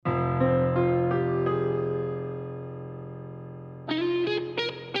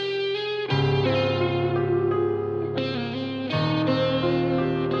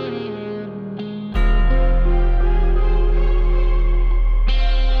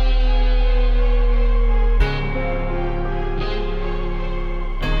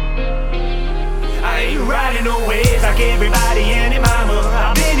everybody and their mama.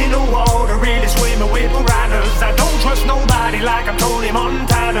 I've been in the water, really swimming with piranhas. I don't trust nobody like I'm Tony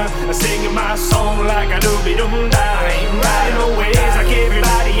Montana. Singing my song like I do-be-dum-da. Ain't riding no waves like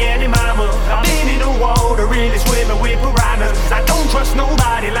everybody and their mama. I've been in the water, really swimming with piranhas. I don't trust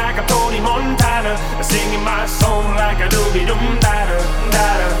nobody like I'm Tony Montana. Singing my song like I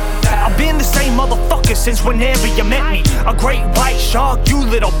do-be-dum-da-da-da-da. I've been the same motherfucker since whenever you met me. A great white shark, you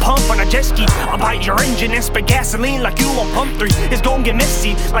little pump on a jet ski. I'll bite your engine and spit gasoline like you on pump 3. It's gon' get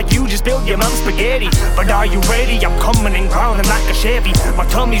messy, like you just spilled your mom's spaghetti. But are you ready? I'm coming and growling like a Chevy. My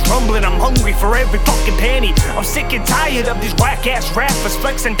tummy's rumbling, I'm hungry for every fucking penny. I'm sick and tired of these whack-ass rappers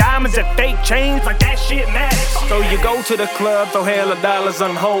flexing diamonds and fake chains like that shit matters. So you go to the club, throw hella dollars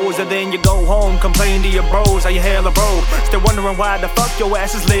on hoes, and then you go home, complain to your bros how you hella broke. Still wondering why the fuck your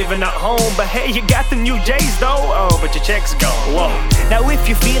ass is living at home. But hey, you got the new J's though. Oh, but your check's gone. Whoa. Now if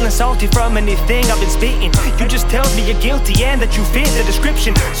you're feeling salty from anything I've been spitting, you just tell me you're guilty and that you fit the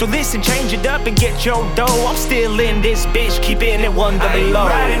description. So listen, change it up and get your dough. I'm still in this bitch, keeping it one double low.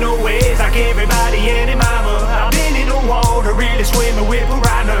 I ain't riding no waves like everybody and their mama. I've been in the water, really swimming with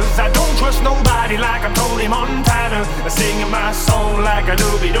piranhas. I don't trust nobody like I'm Tony Montana. Singing my song like I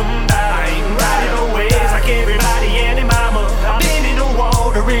do-be-dum-da. I ain't riding no waves like everybody and their mama. I've been in the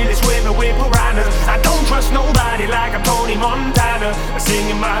water, really swimming with piranhas. I don't trust nobody like I'm Tony Montana.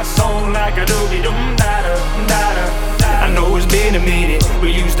 Singing my song like I do-be-dum-da-da-da-da. I know it's been a minute,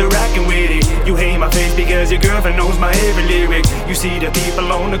 we used to rockin' with it. You hate my face because your girlfriend knows my every lyric. You see the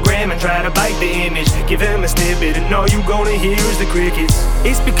people on the gram and try to bite the image. Give them a snippet and all you gonna hear is the crickets.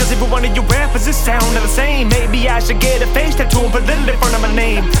 It's because every one of your rappers is sounding the same. Maybe I should get a face tattoo and put a little in front of my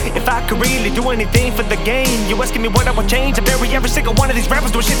name. If I could really do anything for the game, you asking me what I would change, I bury every single one of these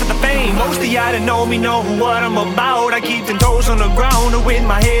rappers doing shit for the fame. Most of y'all that know me know what I'm about. I keep them toes on the ground or with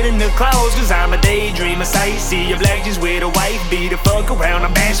my head in the clouds. Cause I'm a daydreamer, sightseer, black just with a white beat. Fuck around,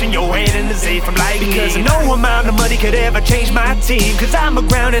 I'm bashing your head in the safe from light. Because no amount of money could ever change my team. Cause I'm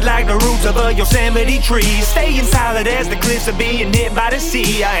grounded like the roots of a Yosemite tree. Staying solid as the cliffs are being hit by the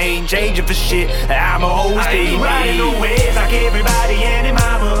sea. I ain't changing for shit, I'ma always be me. Riding the waves like everybody and their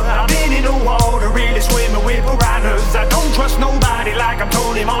mama. I've been in the water, really swimming with piranhas. I don't trust nobody like I'm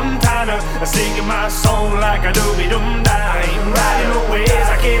Tony Montana. Singing my song like I do-be-dum-da. I ain't riding the waves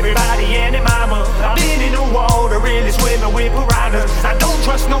like everybody and their mama. I've been in the water, really swimming with piranhas. I don't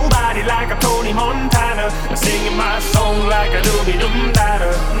trust nobody like I'm Tony Montana. Singing my song like I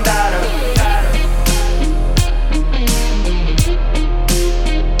do-be-dum-da-da.